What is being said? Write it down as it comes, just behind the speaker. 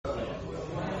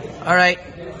All right.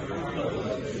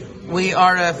 We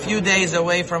are a few days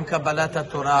away from Kabbalat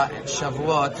Torah and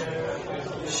Shavuot.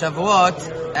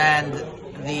 Shavuot and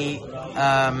the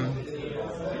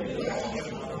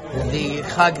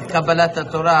Chag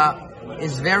Kabbalat Torah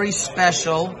is very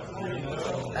special,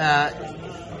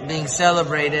 being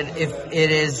celebrated if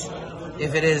it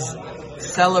is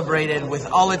celebrated with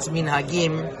all its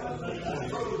minhagim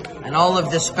and all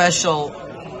of the special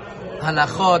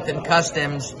halachot and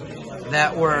customs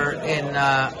that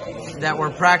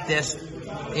were practiced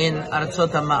in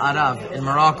Artzot HaMa'arav, in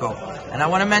Morocco. And I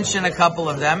want to mention a couple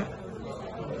of them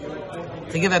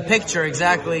to give a picture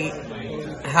exactly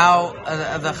how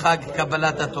the Chag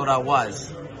Kabbalat Torah was.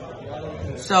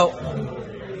 So,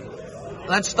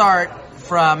 let's start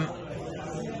from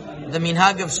the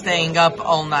minhag of staying up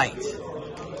all night.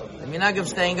 The minhag of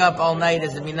staying up all night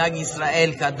is the minhag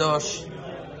Yisrael Kadosh,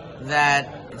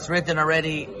 that it's written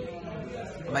already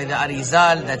by the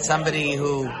Arizal, that somebody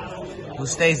who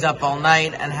stays up all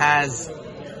night and has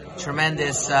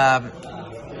tremendous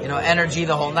energy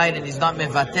the whole night and he's not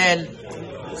mevatel,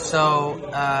 so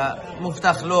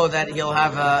muftach lo, that he'll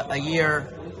have a year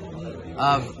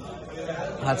of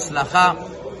hatzlacha,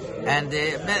 and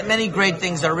many great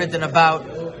things are written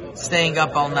about staying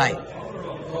up all night.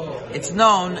 It's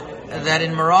known that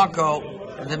in Morocco,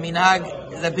 the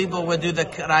minhag, the people would do the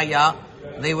kraya,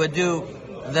 they would do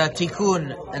the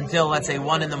tikkun until, let's say,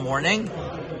 1 a.m.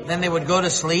 Then they would go to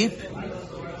sleep,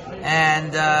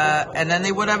 and then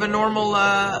they would have a normal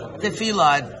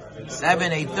tefillah at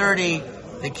 7, 8:30.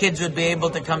 The kids would be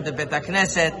able to come to Bet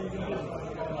HaKnesset,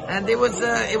 and it was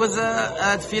a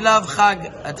tefillah of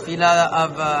chag, a tefillah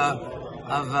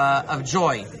of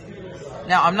joy.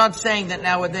 Now, I'm not saying that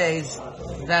nowadays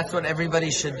that's what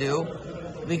everybody should do,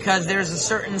 because there's a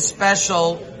certain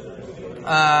special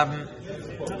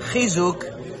chizuk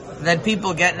that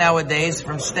people get nowadays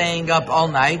from staying up all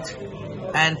night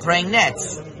and praying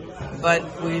nets.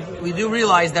 But we do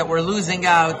realize that we're losing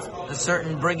out a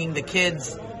certain bringing the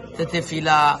kids to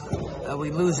tefillah.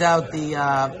 We lose out the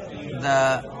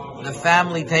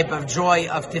family type of joy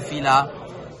of tefillah.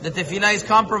 The tefillah is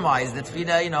compromised. The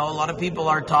tefillah, a lot of people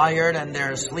are tired and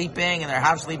they're sleeping and they're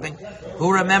half sleeping.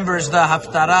 Who remembers the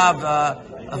haftarah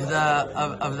of the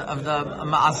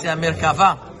Ma'aseh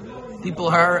Merkava? People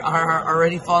are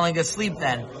already falling asleep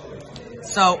then.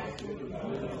 So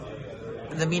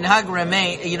the minhag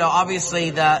remain. Obviously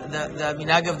the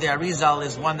minhag of the Arizal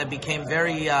is one that became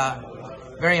very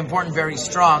important, very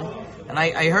strong. And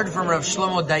I heard from Rav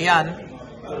Shlomo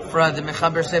Dayan, from the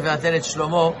Mechaber Sefer Ateret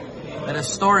Shlomo, that a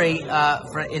story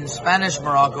in Spanish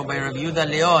Morocco by Rav Yehuda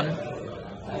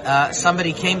Leon.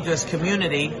 Somebody came to his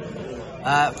community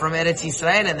from Eretz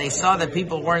Yisrael, and they saw that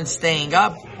people weren't staying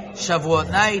up Shavuot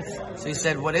night. So he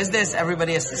said, what is this?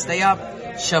 Everybody has to stay up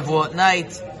Shavuot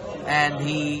night. And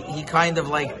he kind of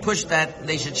pushed that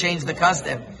they should change the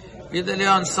custom. Yehuda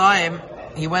Leon saw him.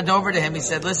 He went over to him. He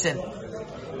said, listen,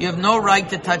 you have no right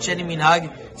to touch any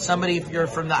minhag. Somebody, if you're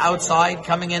from the outside,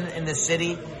 coming in the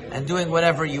city and doing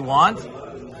whatever you want,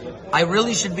 I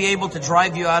really should be able to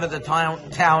drive you out of the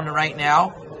town right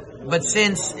now. But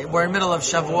since we're in the middle of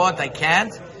Shavuot, I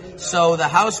can't. So the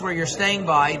house where you're staying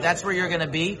by, that's where you're going to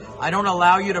be. I don't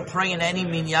allow you to pray in any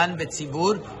minyan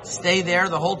betzibur. Stay there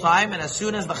the whole time, and as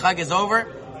soon as the chag is over,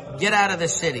 get out of the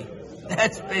city.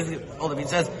 That's basically all he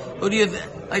says. Who do you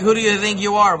think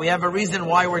you are? We have a reason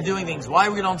why we're doing things. Why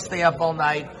we don't stay up all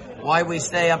night. Why we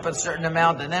stay up a certain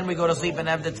amount, and then we go to sleep and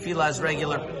have the tefillah as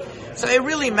regular. So it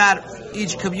really matters.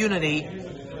 Each community,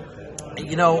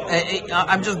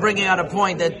 I'm just bringing out a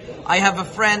point that I have a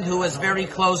friend who was very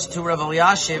close to Rav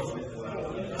Elyashiv.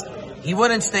 He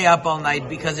wouldn't stay up all night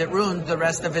because it ruined the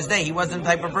rest of his day. He wasn't the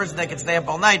type of person that could stay up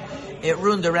all night. It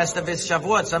ruined the rest of his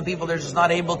Shavuot. Some people are just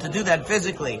not able to do that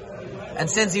physically. And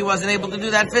since he wasn't able to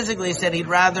do that physically, he said he'd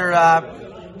rather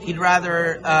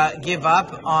give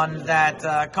up on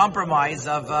that compromise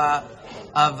of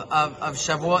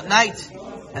Shavuot night,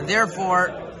 and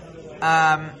therefore,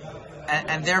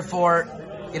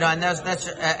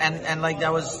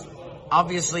 that was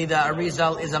obviously the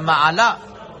Arizal is a ma'ala,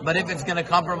 but if it's going to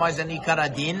compromise an ikar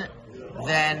adin,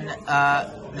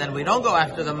 then we don't go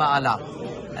after the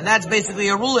ma'ala, and that's basically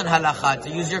a rule in halacha, to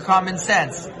use your common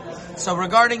sense. So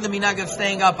regarding the minhag of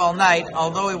staying up all night,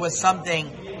 although it was something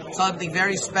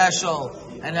very special,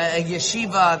 and a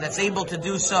yeshiva that's able to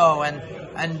do so, and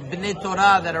bnei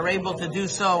Torah that are able to do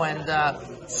so, and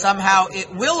somehow it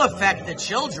will affect the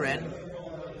children,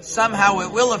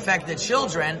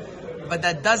 but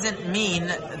that doesn't mean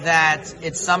that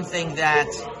it's something that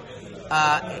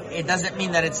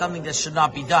should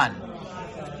not be done.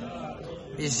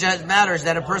 It just matters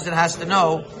that a person has to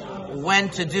know when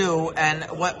to do and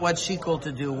what shikul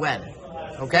to do when.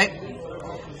 Okay?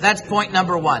 That's point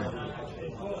number one.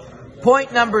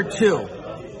 Point number two,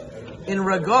 in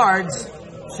regards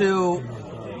to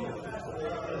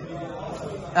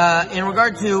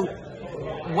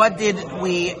what did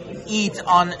we eat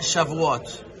on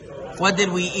Shavuot? What did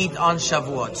we eat on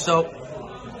Shavuot? So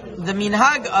the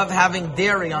minhag of having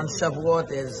dairy on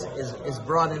Shavuot is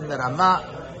brought in the Ramah,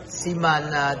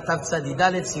 Siman Tav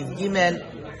Tzadidalet Siv Gimel,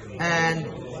 and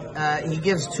he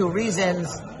gives two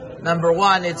reasons. Number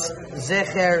one, it's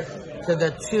zecher to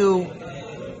the two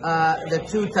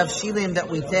tafshilim that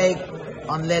we take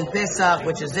on Leil Pesach,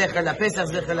 which is zecher la Pesach,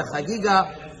 zecher la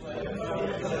Chagiga.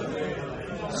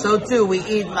 So too, we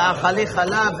eat ma'achale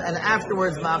chalav and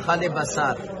afterwards ma'achale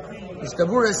basar.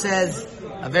 Ishtabura says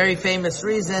a very famous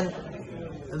reason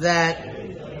that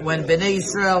when Bnei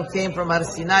Israel came from Har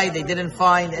Sinai, they didn't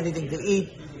find anything to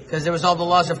eat because there was all the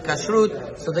laws of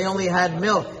kashrut, so they only had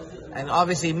milk. And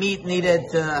obviously meat needed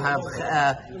to have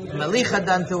malicha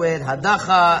done to it,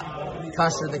 hadacha,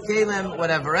 kasher the kelim,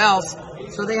 whatever else.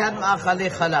 So they had ma'achale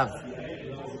chalav.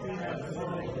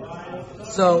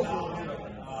 So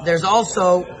there's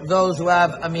also those who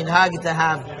have a minhag to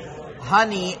have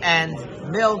honey and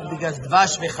milk because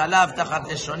dvash v'chalav tachat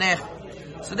leshonech.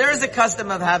 So there is a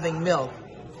custom of having milk.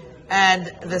 And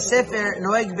the Sefer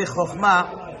Noeg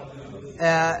B'Chokhmah,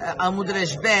 Amud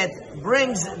Resh Bet,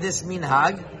 brings this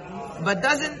minhag, but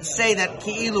doesn't say that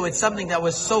ki'ilu, it's something that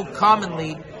was so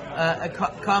commonly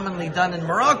done in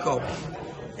Morocco.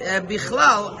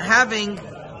 Bichlal,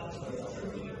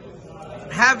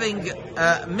 having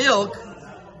milk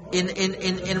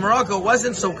in Morocco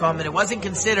wasn't so common. It wasn't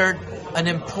considered an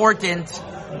important.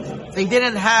 They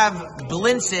didn't have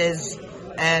blintzes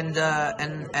and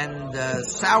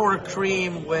sour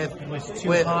cream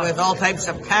with all types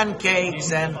of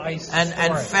pancakes and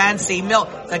fancy milk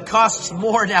that costs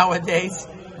more nowadays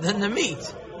than the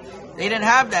meat. They didn't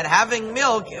have that. Having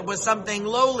milk, it was something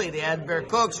lowly. They had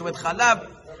berkooks with chalab.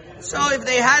 So if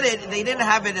they had it, they didn't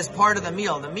have it as part of the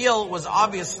meal. The meal was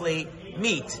obviously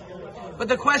meat. But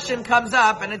the question comes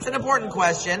up, and it's an important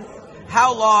question: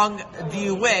 how long do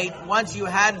you wait once you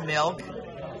had milk,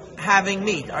 having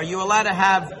meat? Are you allowed to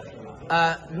have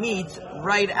meat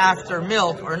right after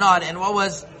milk or not? And what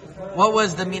was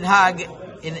the minhag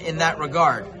in that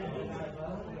regard?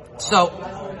 So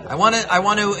I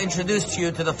want to introduce to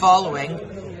you to the following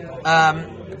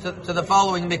to the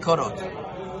following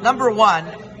mikorot. Number one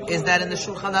is that in the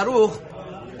Shulchan Aruch,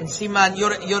 in Siman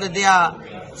Yoredea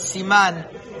Siman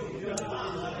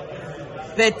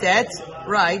Petet,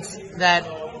 writes that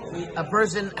a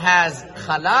person has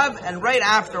chalav, and right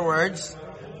afterwards,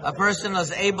 a person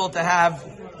is able to have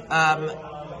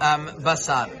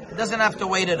basar. It doesn't have to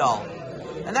wait at all.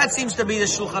 And that seems to be the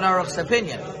Shulchan Aruch's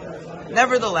opinion.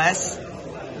 Nevertheless,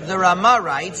 the Ramah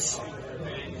writes,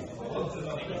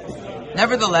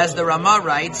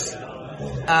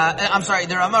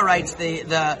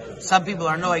 some people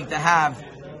are knowing to have,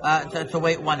 to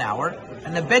wait 1 hour.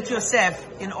 And the Bet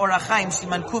Yosef in Orachaim,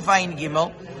 Siman Kufayin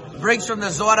Gimel, brings from the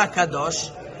Zohar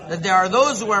HaKadosh that there are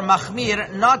those who are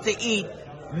machmir not to eat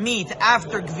meat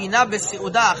after Gvina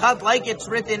B'Seuda Achat, like it's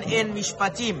written in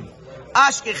Mishpatim.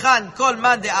 Ashkechan kol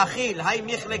man de'achil, hay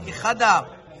michle kechada,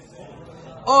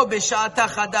 o b'sha'ata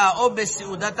chada, o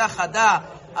b'seudata chada,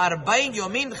 40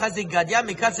 yomin chazik gadya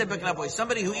mikatze beklapoy.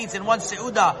 Somebody who eats in one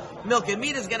seuda, milk and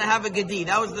meat, is going to have a gedi.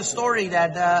 That was the story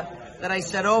that I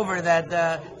said over, that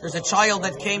there's a child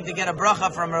that came to get a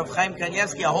bracha from Rav Chaim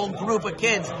Kanievsky, a whole group of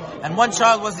kids, and one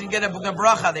child wasn't going to get a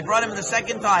bracha. They brought him the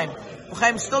second time. Rav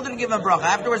Chaim still didn't give him a bracha.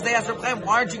 Afterwards they asked Rav Chaim,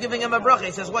 why aren't you giving him a bracha?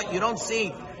 He says, what, you don't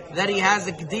see that he has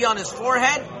a gedi on his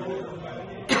forehead?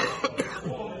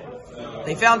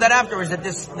 They found out afterwards that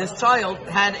this child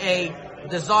had a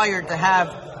desire to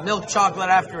have milk chocolate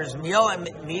after his meal and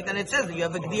meat, and it says that you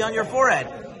have a gedi on your forehead.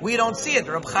 We don't see it.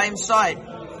 Rav Chaim saw it.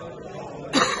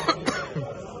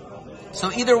 So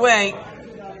either way,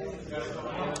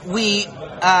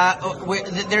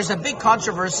 there's a big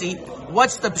controversy.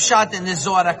 What's the pshat in the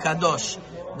Zohar HaKadosh?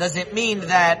 Does it mean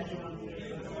that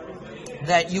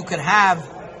you could have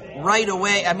right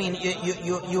away? I mean,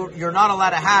 you're not allowed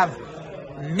to have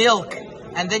milk,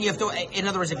 and then you have to. In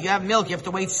other words, if you have milk, you have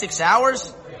to wait 6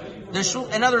 hours.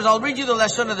 In other words, I'll read you the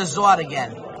lashon of the Zohar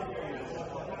again.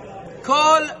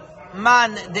 Kol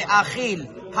man de'achil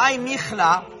hay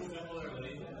michla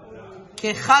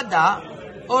kechada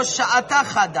o sha'ata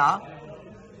chada.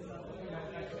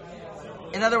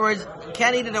 In other words,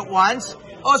 can't eat it at once,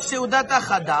 or seudata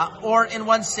chada, or in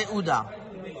one seuda.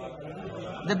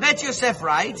 The Bet Yosef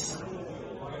writes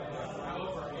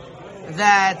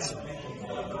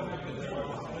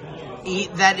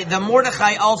that the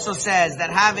Mordechai also says that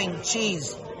having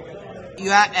cheese,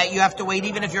 you have to wait,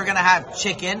 even if you're going to have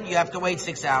chicken, you have to wait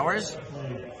 6 hours.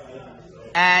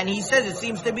 And he says it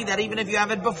seems to be that even if you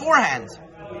have it beforehand.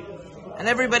 And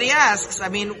everybody asks, I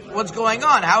mean, what's going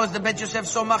on? How is the Bet Yosef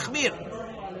so machmir?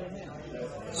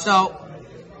 So,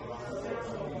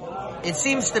 it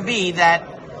seems to be that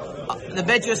the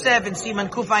Bet Yosef in Siman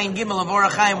Kufayin Gimel of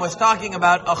Orach Chaim was talking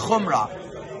about a chumrah.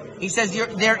 He says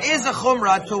there is a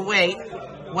chumrah to wait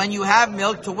when you have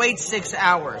milk, to wait 6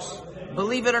 hours.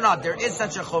 Believe it or not, there is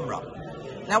such a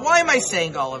chumrah. Now, why am I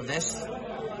saying all of this?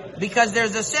 Because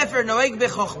there's a Sefer Noeg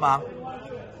B'Chochma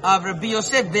of Rabbi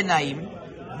Yosef ben Naim,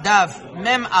 Dav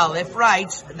Mem Aleph,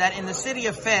 writes that in the city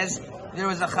of Fez, there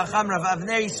was a Chacham Rav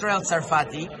Avner Yisrael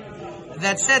Tzarfati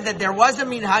that said that there was a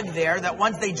minhag there that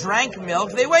once they drank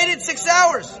milk, they waited 6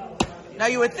 hours. Now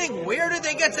you would think, where did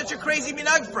they get such a crazy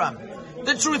minhag from?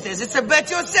 The truth is, it's a Bet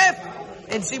Yosef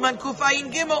in Siman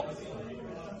Kufayin Gimel.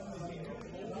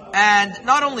 And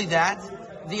not only that,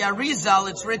 the Arizal,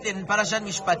 it's written in Parashat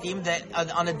Mishpatim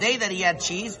that on a day that he had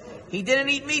cheese, he didn't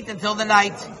eat meat until the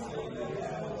night.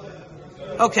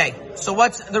 Okay, so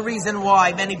what's the reason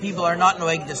why many people are not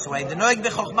noeg this way? The Noeg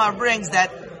B'Chochmah brings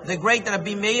that the great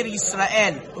Rabbi Meir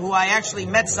Yisrael, who I actually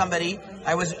met somebody,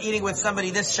 I was eating with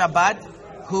somebody this Shabbat,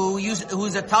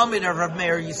 who's a Talmud of Rabbi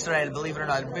Meir Yisrael, believe it or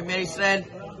not. Rabbi Meir Yisrael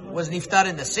was niftar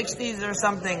in the 60s or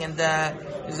something, and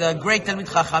he's a great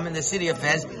Talmid Chacham in the city of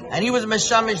Fez, and he was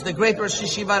Meshamish, the great Rosh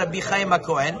Yeshiva Rabbi Chaim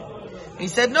HaKohen. He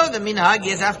said, no, the minhag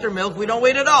is after milk, we don't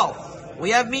wait at all.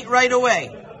 We have meat right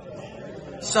away.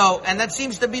 So, and that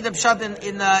seems to be the pshat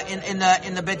in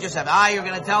the Bet Yosef. You're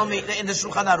going to tell me in the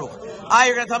Shulchan Aruch.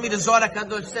 You're going to tell me the Zohar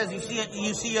HaKadosh says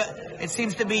it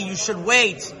seems to be you should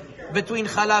wait between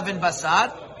chalav and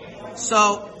basar.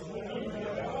 So,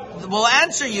 we'll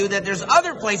answer you that there's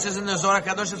other places in the Zohar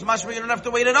HaKadosh that's mashma you don't have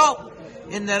to wait at all.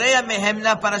 In the Reya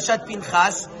Mehemna Parashat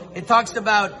Pinchas, it talks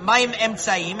about Maim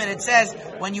Emtsaim, and it says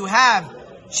when you have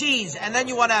cheese and then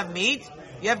you want to have meat,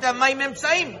 you have to have Maim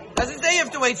Emtsaim. Doesn't say you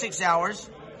have to wait 6 hours.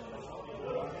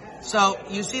 So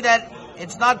you see that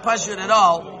it's not pashut at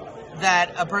all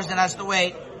that a person has to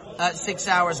wait 6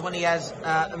 hours when he has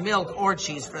milk or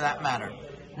cheese, for that matter.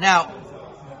 Now,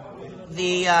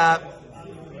 the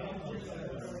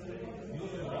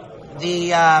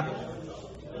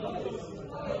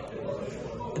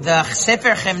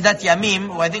Sefer Chemdat Yamim,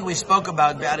 who I think we spoke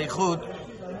about,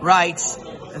 Be'arichut, writes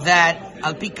that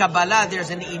al pi Kabbalah there's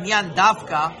an inyan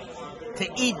dafka to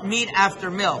eat meat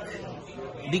after milk,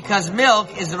 because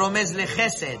milk is romez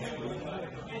lechesed,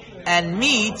 and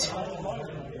meat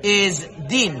is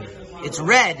din. It's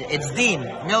red, it's din.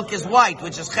 Milk is white,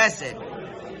 which is chesed.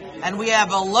 And we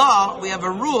have a law, we have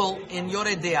a rule in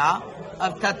Yoreh De'ah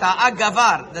of tata'a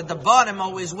gavar, that the bottom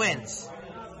always wins.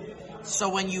 So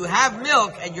when you have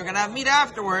milk and you're going to have meat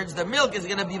afterwards, the milk is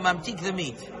going to be mamtik the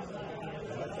meat.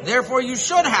 Therefore you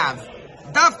should have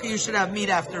meat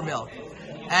after milk.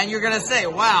 And you're going to say,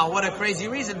 wow, what a crazy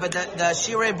reason. But the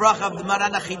Shirei Bracha of the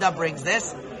Maran Achida brings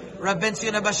this. Rav Ben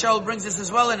Zion Abashol brings this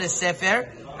as well in his Sefer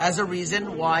as a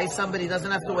reason why somebody doesn't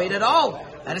have to wait at all.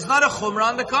 And it's not a chumrah.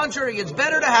 On the contrary, it's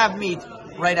better to have meat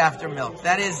right after milk.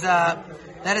 That is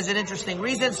an interesting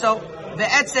reason. So,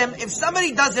 be'etzem, if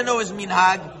somebody doesn't know his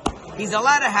minhag, he's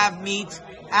allowed to have meat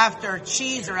after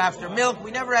cheese or after milk.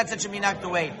 We never had such a minhag to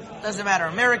wait. Doesn't matter.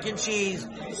 American cheese,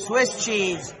 Swiss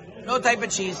cheese, no type of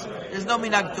cheese. There's no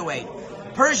minhag to wait.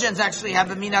 Persians actually have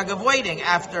a minhag of waiting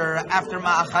after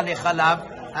ma'achale chalav,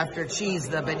 after cheese.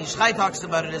 The Ben Ish Chai talks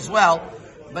about it as well.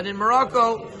 But in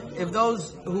Morocco, if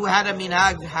those who had a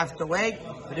minhag have to wait,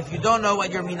 but if you don't know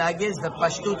what your minhag is, the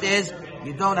pashtut is,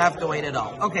 you don't have to wait at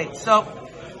all. Okay, so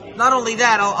not only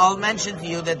that, I'll mention to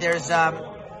you that there's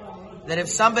that if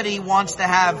somebody wants to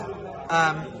have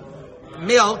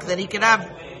milk, that he can have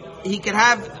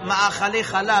ma'achale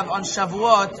chalav on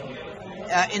Shavuot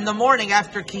in the morning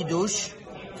after Kiddush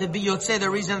to be Yotzei, the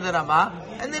reason of the Ramah,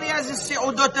 and then he has his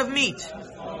se'udot of meat.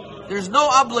 There's no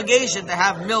obligation to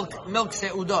have milk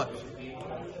se'udot.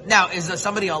 Now, is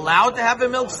somebody allowed to have a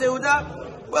milk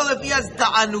seudah? Well, if he has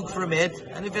ta'anuk from it,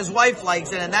 and if his wife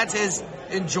likes it, and that's his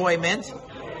enjoyment,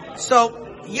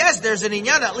 so yes, there's an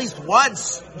inyan at least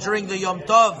once during the Yom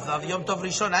Tov of Yom Tov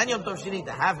Rishon and Yom Tov Sheni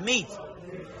to have meat.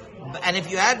 And if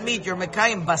you had meat, you're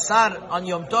mekayim basar on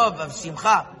Yom Tov of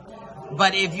Simcha.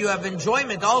 But if you have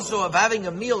enjoyment also of having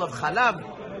a meal of chalav,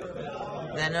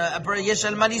 then yesh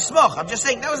al man yismoch. I'm just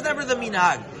saying that was never the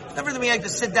minhag. It's never the minhag to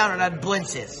sit down and have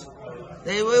blintzes.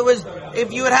 It was,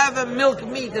 if you would have a milk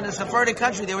meat in a Sephardic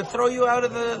country, they would throw you out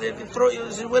of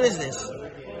what is this?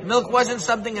 Milk wasn't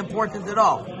something important at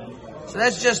all. So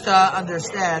let's just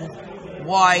understand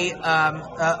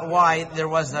why there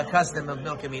was a custom of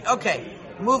milk and meat. Okay,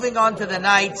 moving on to the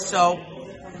night. So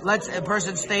a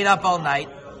person stayed up all night.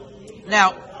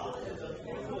 Now,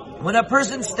 when a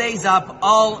person stays up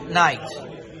all night,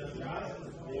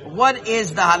 what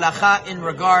is the halacha in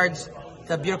regards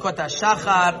to Birkot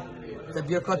HaShachar, to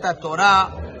Birkot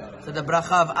HaTorah, to the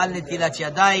bracha of Al Netilat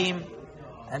Yadayim,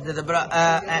 and to the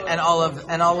and all of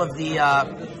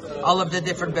the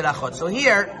different berachot. So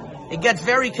here it gets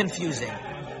very confusing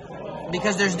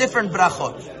because there's different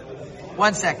brachot.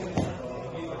 1 second.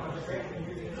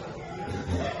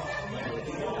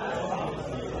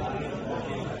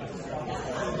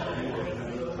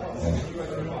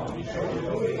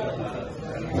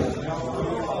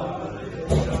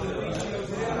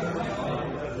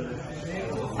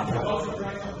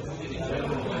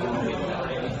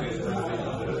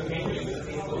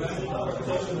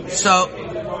 So,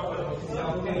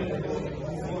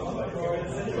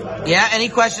 yeah, any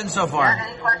questions so far?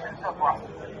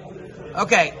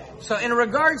 Okay, so in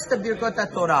regards to Birkot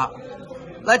HaTorah,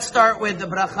 let's start with the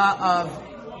bracha of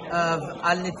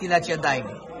Al Netilat Yadayim.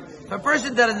 If a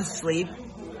person doesn't sleep,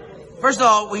 first of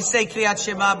all, we say Kriyat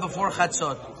Shema before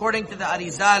Chatzot. According to the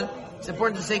Arizal, it's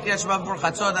important to say Kriyat Shema before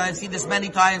Chatzot, and I've seen this many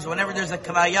times. Whenever there's a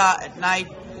Kraya at night,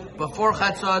 before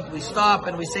Chatzot, we stop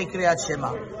and we say Kriyat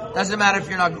Shema. Doesn't matter if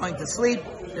you're not going to sleep.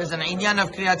 There's an inyan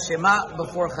of Kriyat Shema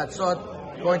before Chatzot,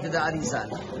 according to the Arizal.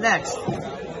 Next,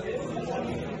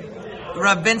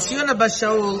 Rav Ben Zion Abba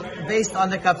Shaul, based on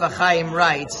the Kaf HaChaim,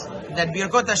 writes that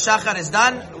Birkot HaShachar is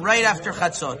done right after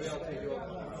Chatzot.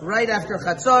 Right after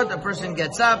Chatzot, a person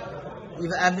gets up.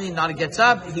 Even not gets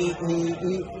up. He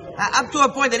up to a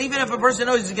point that even if a person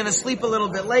knows he's going to sleep a little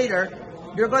bit later,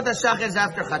 Birkot HaShachar is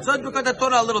after Chatzot. Birkot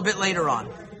HaTorah a little bit later on.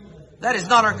 That is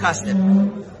not our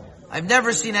custom. I've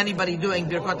never seen anybody doing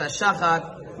Birkot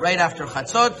HaShachar right after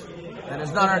Chatzot. That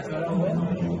is not our...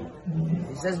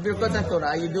 He says Birkot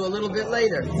HaTorah, you do a little bit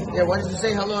later. Yeah, why does it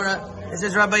say Halora? It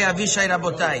says Rabbi Avishai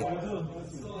Rabotai.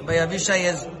 Rabbi Avishai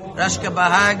is Rashka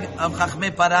Bahag of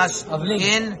Chachmei Parash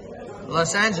in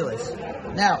Los Angeles.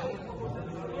 Now,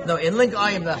 no, in Link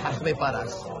I am the Chachmei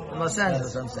Parash. In Los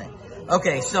Angeles, I'm saying.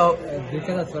 Okay, so right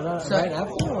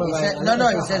after or he said, no,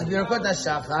 he says Birkot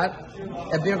HaShachar.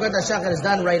 Birkot HaShachar is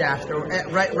done right after,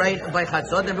 right by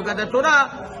Chatzot. And Birkot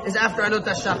HaTorah is after Alot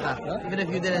HaShachar. Even if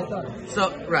you didn't.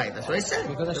 So, right, that's what he said.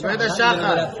 Birkot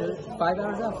HaShachar. 5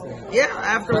 hours after. Yeah,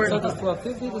 afterwards. So this is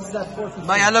 12:50, this is at 4:50.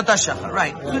 By Alot HaShachar,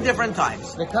 right. 2 different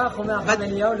times.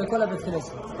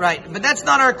 Right, but that's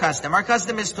not our custom. Our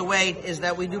custom is to wait, is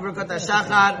that we do Birkot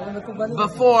HaShachar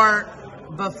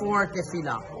before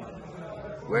Tefillah.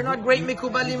 We're not great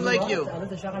mikubalim like you.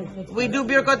 We do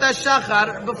Birkot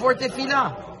HaShachar before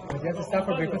Tefillah. You have to stop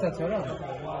for Birkot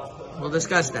HaTorah. We'll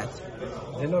discuss that.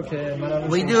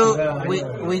 We do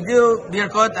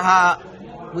Birkot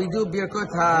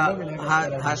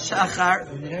HaShachar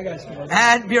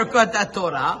and Birkot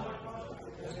HaTorah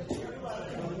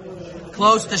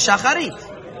close to Shacharit.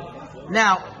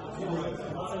 Now,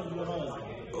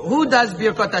 who does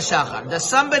Birkot HaShachar? Does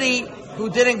somebody who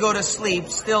didn't go to sleep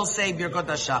still say Birkot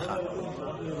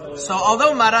HaShachar? So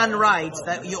although Maran writes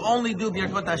that you only do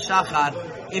Birkot HaShachar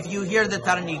if you hear the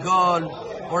Tarnigol,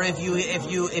 or if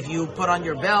you put on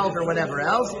your belt or whatever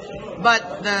else,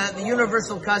 but the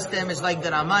universal custom is like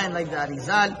the Rama and like the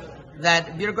Arizal,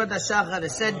 that Birkot HaShachar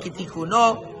is said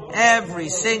Kitikuno every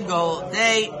single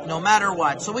day, no matter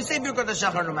what. So we say Birkot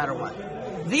HaShachar no matter what.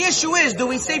 The issue is, do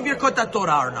we say Birkot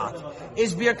HaTorah or not?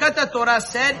 Is Birkat HaTorah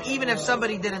said even if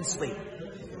somebody didn't sleep?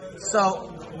 So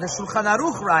the Shulchan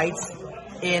Aruch writes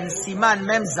in Siman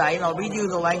Mem Zayin, I'll read you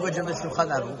the language of the Shulchan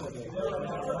Aruch.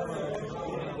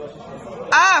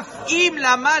 Af im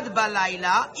lamad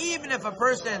balayla, even if a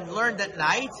person learned at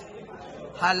night,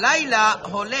 halayla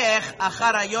holech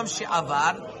achar hayom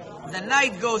she'avar, the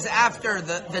night goes after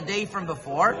the day from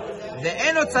before,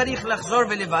 ve'eno tzarich lachzor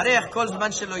ve'levarech kol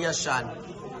zman shelo yashan,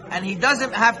 and he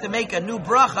doesn't have to make a new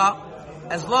bracha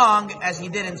as long as he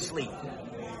didn't sleep.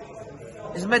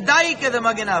 Is Medayik of the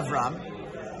Magen Avram,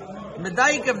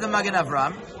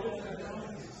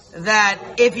 that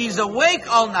if he's awake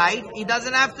all night, he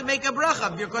doesn't have to make a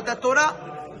bracha, Birkot HaTorah.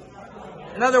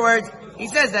 In other words, he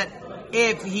says that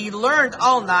if he learned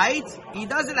all night, he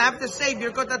doesn't have to say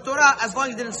Birkot HaTorah as long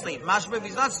as he didn't sleep. Mashma, if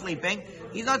he's not sleeping,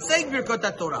 he's not saying Birkot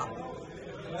HaTorah.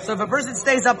 So if a person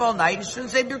stays up all night, he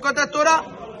shouldn't say Birkot HaTorah.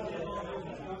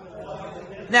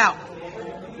 Now,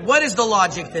 what is the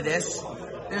logic to this?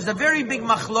 There's a very big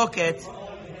machloket.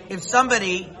 If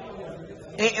somebody,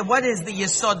 what is the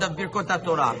yesod of Birkot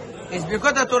HaTorah? Is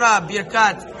Birkot HaTorah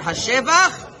Birkat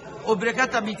HaShevach or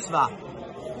Birkat HaMitzvah?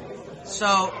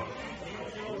 So,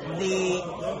 the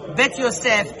Bet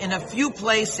Yosef in a few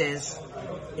places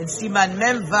in Siman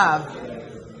Mem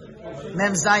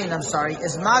Zayin,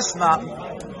 is mashma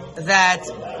that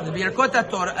the Birkot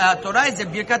Torah is a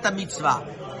Birkat Mitzvah.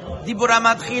 Dibur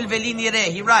Matchil veli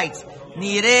nireh. He writes,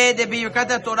 nireh de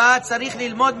Birkat Torah tzarich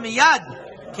lilmod miyad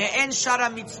ke'en shara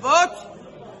mitzvot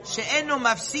she'enu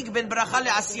mafsik ben bracha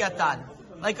le'asiyatan.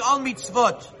 Like all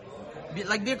mitzvot.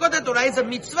 Like Birkat Torah is a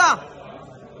mitzvah.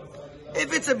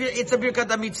 If it's a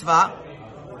Birkat mitzvah,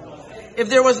 if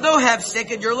there was no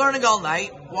hefsek and you're learning all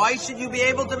night, why should you be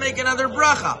able to make another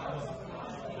bracha?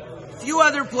 Few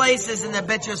other places in the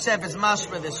Bet Yosef is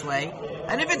mashma this way.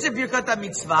 And if it's a Birkat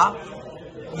mitzvah,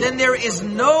 then there is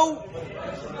no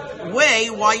way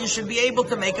why you should be able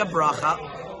to make a bracha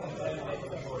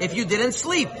if you didn't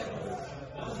sleep.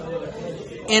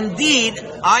 Indeed,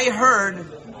 I heard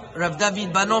Rav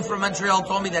David Bano from Montreal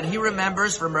told me that he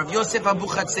remembers from Rav Yosef Abu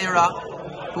Chatzera,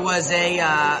 who was a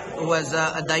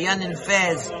Dayan in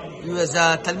Fez, he was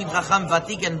a Talmid Chacham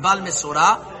Vatik and Bal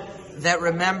Mesorah, that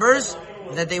remembers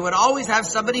that they would always have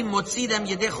somebody motzi them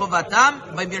yedei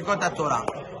chovatam by Birkot HaTorah.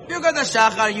 Birkot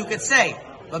HaShachar you could say,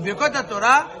 but Birkot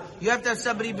HaTorah you have to have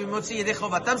somebody be motzi yedei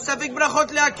chovatam safek brachot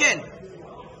leakel.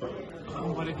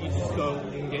 What if you just go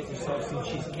and get yourself some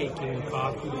cheesecake and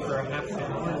coffee for a half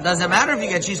hour? Doesn't matter if you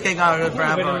get cheesecake for half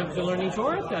hour. But you're learning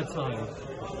Torah at that time.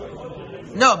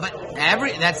 No, but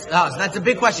that's a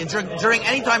big question. During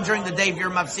any time during the day, if you're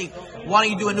mafsik, why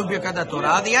don't you do a new Birkat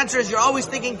Torah? The answer is you're always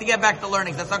thinking to get back to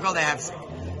learning. That's not called a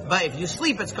hefsek. But if you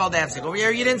sleep, it's called a hefsek. Over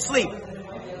here, you didn't sleep.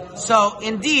 So,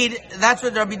 indeed, that's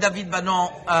what Rabbi David Bano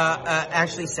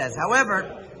actually says.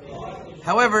 However,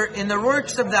 in the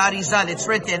works of the Arizal, it's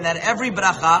written that every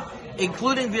bracha,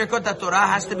 including Birkot Torah,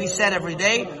 has to be said every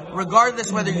day, regardless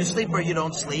whether you sleep or you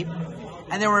don't sleep.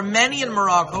 And there were many in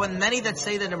Morocco, and many that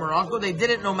say that in Morocco, they did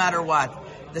it no matter what.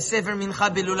 The Sefer Mincha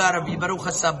Bilula, Rabbi Baruch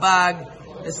HaSabag,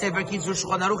 the Sefer Kitzur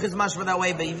Shulchan Aruch is mashma that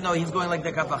way, but even though he's going like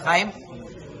the Kaf HaChaim.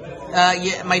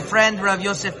 My friend Rav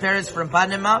Yosef Perez from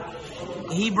Panama,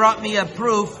 he brought me a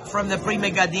proof from the Pri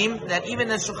Megadim that even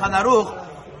the Shulchan Aruch,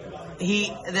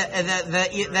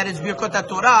 that is Birkot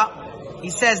Torah,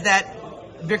 he says that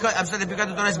the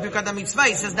Birkot Torah is Birkat Mitzvah.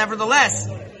 He says, nevertheless,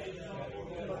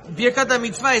 Birkat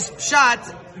Mitzvah is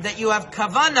pshat that you have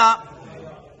kavana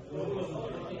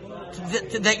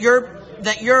that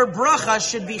your bracha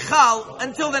should be chal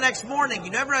until the next morning.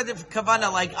 You never had the kavana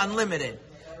like unlimited.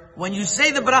 When you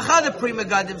say the bracha, the Pri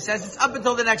Megadim says it's up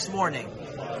until the next morning.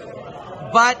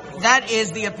 But that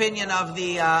is the opinion of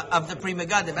the Pri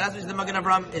Megadim. That's why the Magen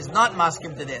Avraham is not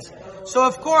maskim to this. So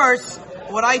of course,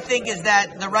 what I think is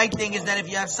that the right thing is that if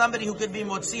you have somebody who could be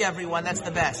motzi everyone, that's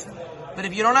the best. But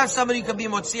if you don't have somebody who can be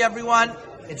motzi everyone,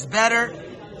 it's better.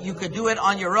 You could do it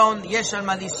on your own. Yesh al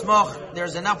madi smoch.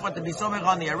 There's enough what to be somech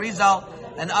on the Arizal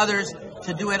and others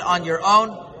to do it on your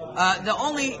own. The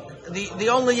only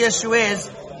issue is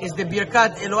the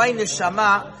Birkat Eloi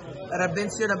Neshama. Rabbi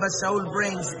Sion Abba Shaul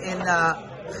brings in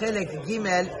Chelek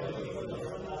Gimel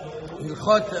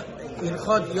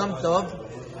Ilchot Yom Tov.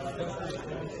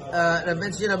 Rabbi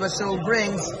Sion Abba Shaul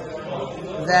brings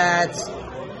that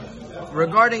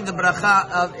regarding the bracha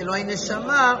of Eloi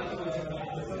Neshama,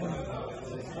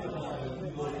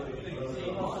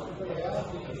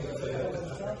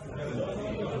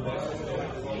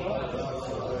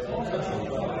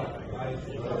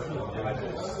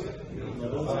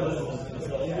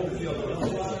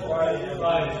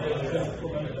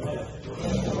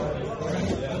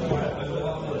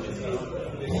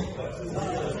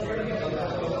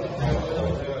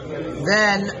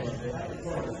 then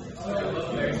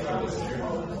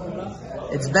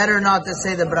it's better not to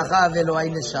say the bracha of Eloi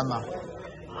Neshama.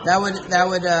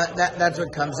 That's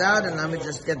what comes out, and let me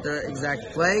just get the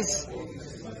exact place.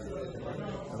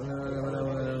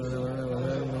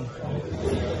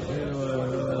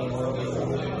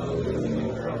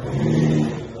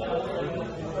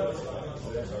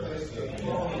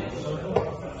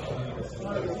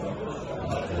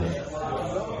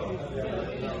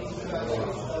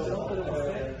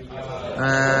 I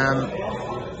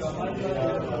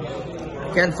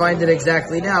can't find it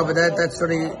exactly now, but that's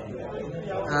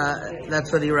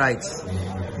what he writes.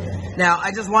 Now,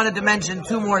 I just wanted to mention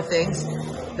two more things.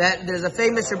 That there's a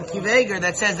famous Reb Kiva Eger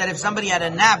that says that if somebody had a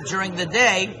nap during the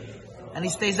day and he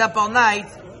stays up all night,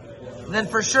 then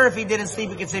for sure if he didn't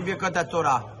sleep, he could say Birkat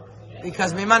Torah.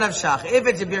 Because Miman Avshach, if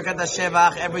it's a Birkat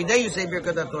HaShevach, every day you say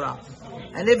Birkat Torah.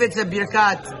 And if it's a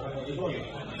Birkat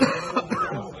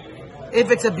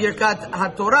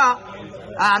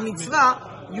HaTorah, mitzvah,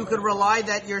 you could rely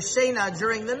that your shena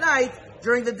during the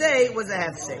day was a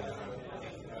hefsek.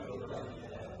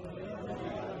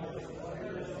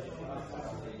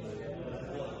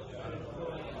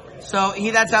 So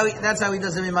that's how he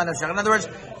does it in Miman Nafshach. In other words,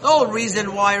 the whole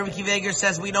reason why Rabbi Akiva Eiger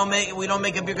says we don't make a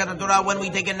Birkat Torah when we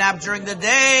take a nap during the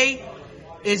day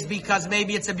is because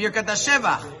maybe it's a Birkat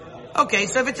HaShevach. Okay,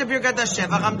 so if it's a Birkat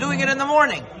HaShevach, I'm doing it in the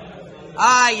morning.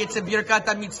 It's a Birkat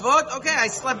HaMitzvot. Okay, I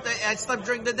slept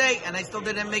during the day and I still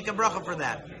didn't make a bracha for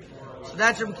that. So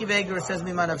that's Rabbi Akiva Eiger says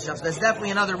Miman Nafshach. So there's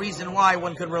definitely another reason why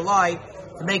one could rely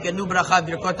to make a new bracha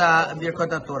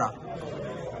Birkat Torah.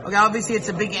 Okay, obviously it's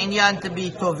a big inyan to be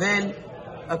tovel,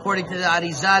 according to the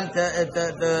Arizal,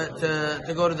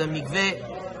 to go to the mikveh,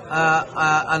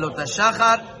 alot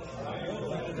hashachar.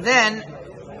 Then,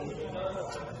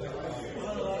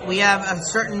 we have a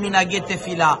certain minagit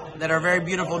tefillah that are very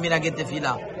beautiful minagit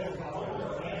tefillah.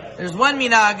 There's one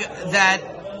minag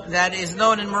that is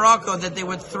known in Morocco that they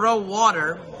would throw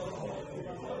water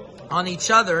on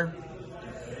each other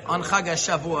on Chag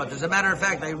HaShavuot. As a matter of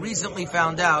fact, I recently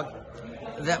found out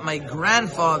that my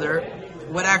grandfather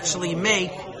would actually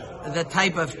make the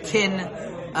type of tin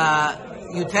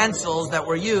utensils that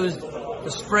were used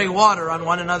to spray water on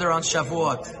one another on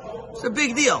Shavuot. It's a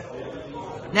big deal.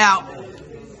 Now,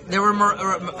 there were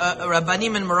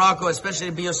Rabbanim in Morocco, especially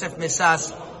Rabbi Yosef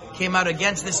Messas, came out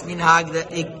against this minhag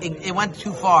that it went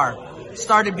too far. It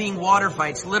started being water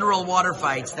fights, literal water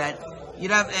fights. That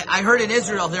I heard in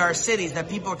Israel there are cities that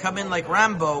people come in like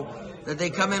Rambo, that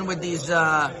they come in with these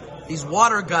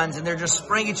water guns and they're just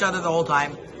spraying each other the whole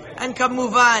time. And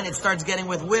kamuvan, it starts getting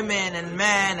with women and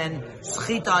men and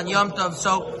schita on Yom Tov.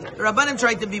 So the Rabbanim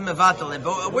tried to be mevatel it.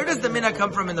 But where does the minhag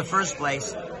come from in the first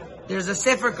place? There's a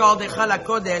sefer called Eichal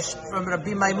HaKodesh from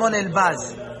Rabbi Maimon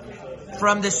Elbaz,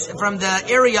 from the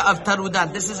area of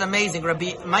Tarudan. This is amazing.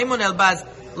 Rabbi Maimon Elbaz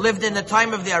lived in the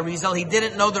time of the Arizal. He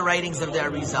didn't know the writings of the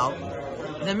Arizal.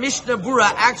 The Mishnah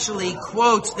Bura actually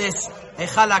quotes this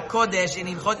Eichal HaKodesh in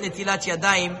Ilchot Netilat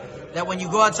Yadayim, that when you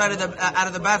go out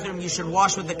of the bathroom, you should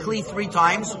wash with the kli 3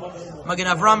 times. Magen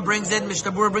Avram brings it,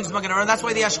 Mishnah Bura brings Magen Avram. That's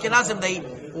why the Ashkenazim, they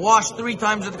wash 3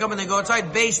 times with the cup and they go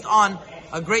outside, based on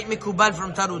a great mikubal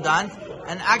from Tarudan.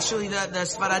 And actually the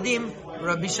Sfaradim,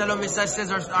 Rabbi Shalom Messas says,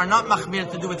 are not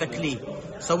machmir to do with a kli.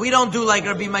 So we don't do like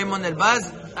Rabbi Maimon Elbaz,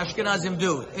 Ashkenazim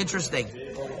do. Interesting.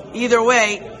 Either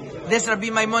way, this Rabbi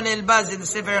Maimon Elbaz in the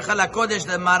Sefer Eichal HaKodesh,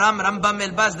 the Rambam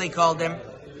Elbaz they called him,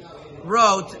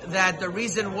 wrote that the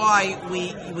reason why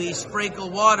we sprinkle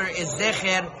water is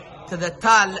zecher to the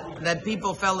tal, that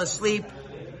people fell asleep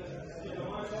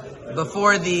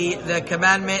before the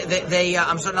commandment.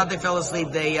 I'm sorry, not they fell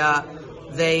asleep. They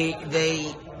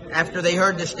after they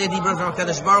heard the shtei dibros from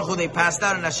Hakadosh Baruch Hu, they passed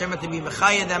out, and Hashem had to be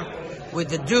mechayeh them with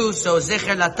the dew. So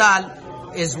zecher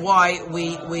latal is why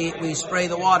we spray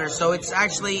the water. So it's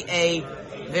actually a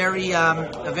very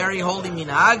holy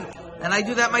minhag. And I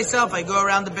do that myself. I go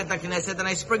around the Beit HaKnesset and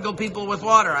I sprinkle people with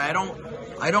water. I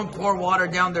don't pour water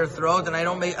down their throat, and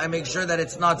I make sure that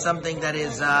it's not something that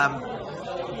is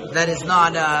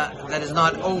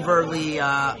not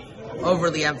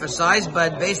overly emphasized.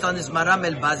 But based on this Maram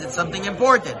Elbaz, it's something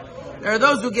important. There are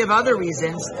those who give other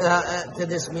reasons to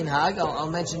this minhag.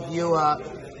 I'll mention to you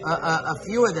a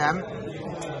few of them.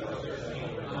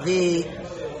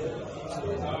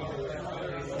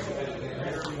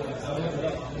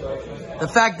 The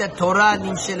fact that Torah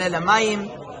nimshele lamayim,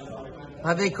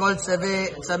 havei kol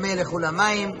tzameh lechu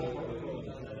lamayim.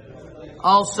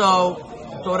 Also,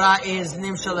 Torah is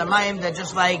nimshel lamayim, that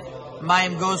just like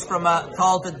mayim goes from a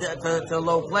tall to a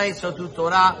low place, so too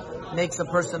Torah makes a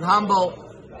person humble.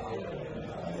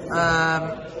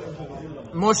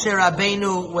 Moshe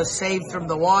Rabbeinu was saved from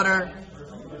the water.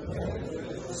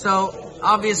 So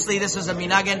obviously this was a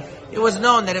minhag. It was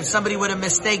known that if somebody made a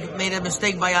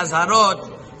mistake by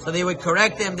Azharot, so they would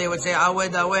correct him, they would say,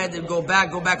 Awed, they'd go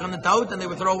back on the ta'ut, and they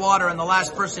would throw water on the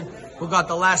last person who got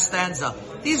the last stanza.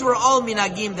 These were all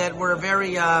minhagim that were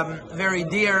very, very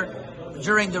dear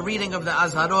during the reading of the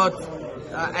Azharot,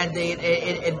 and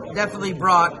it definitely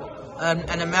brought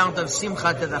an amount of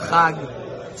simcha to the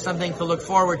Chag, something to look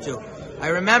forward to. I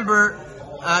remember,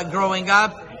 growing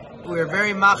up, we were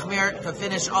very machmir to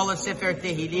finish all of Sefer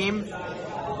Tehillim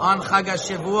on Chag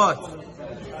HaShavuot,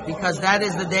 because that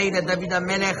is the day that David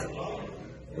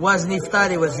HaMelech was niftar.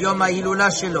 It was Yom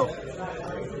HaHilula Shelo.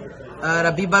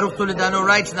 Rabbi Baruch Toledano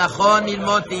writes, Nachon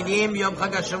ilmod Tehillim Yom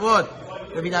Chag HaShavuot.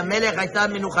 David HaMelech הייתה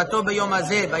מנוחתו ביום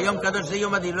הזה, ביום קדוש זה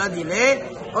יום הדילולה דילה,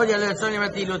 עוד יעלה לצון יום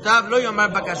תהילותיו, לא יאמר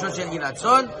בקשות של גילת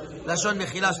צאן, לשון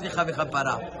מחילה סליחה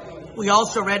וכפרה. We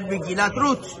also read Megillat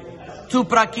Ruth, 2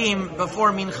 prakim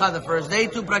before Mincha the first day,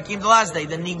 2 prakim the last day.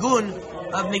 The nigun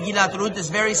of Megillat Ruth is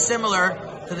very similar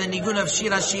to the nigun of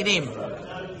Shir HaShirim.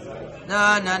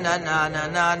 Na na na na na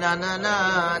na na na na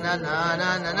na na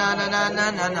na na na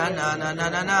na na na na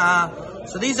na na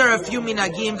So these are a few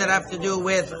minagim that have to do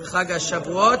with Chag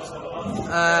HaShavuot.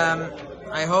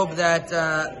 I hope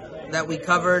that we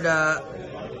covered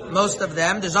most of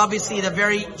them. There's obviously the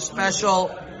very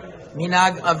special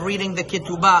minag of reading the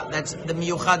ketubah. That's the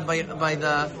miyuchad by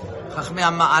the Chachmei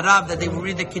HaMa'arav, that they will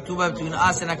read the ketubah between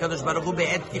us and HaKadosh Baruch Hu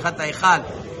be'et ptichat ha'eichal.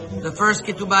 The first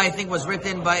ketubah, I think, was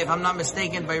written by, if I'm not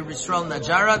mistaken, by Yisrael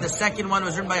Najara. The second one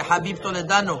was written by Habib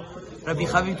Toledano, Rabbi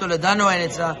Habib Toledano, and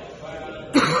it's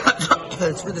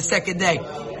it's for the second day.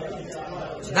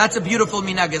 So that's a beautiful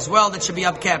minag as well that should be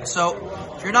upkept. So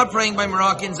if you're not praying by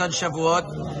Moroccans on Shavuot,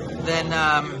 then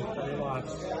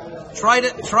try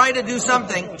to do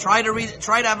something. Try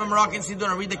to have a Moroccan Siddur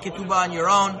and read the ketubah on your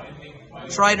own.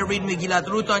 Try to read Megillat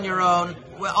Ruth on your own.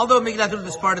 Well, although Megillat Ruth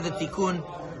is part of the Tikkun,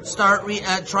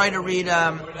 try to read the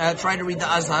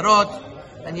Azharot,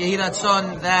 and Yehi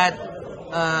Ratzon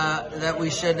that we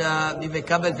should be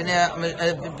mekabel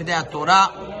b'nei Torah,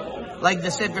 like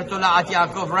the Sefer Torah at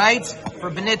Yaakov writes.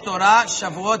 For b'nei Torah,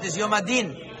 Shavuot is Yom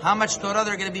Adin. How much Torah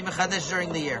they're going to be mechadesh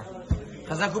during the year.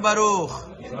 Chazak u'baruch.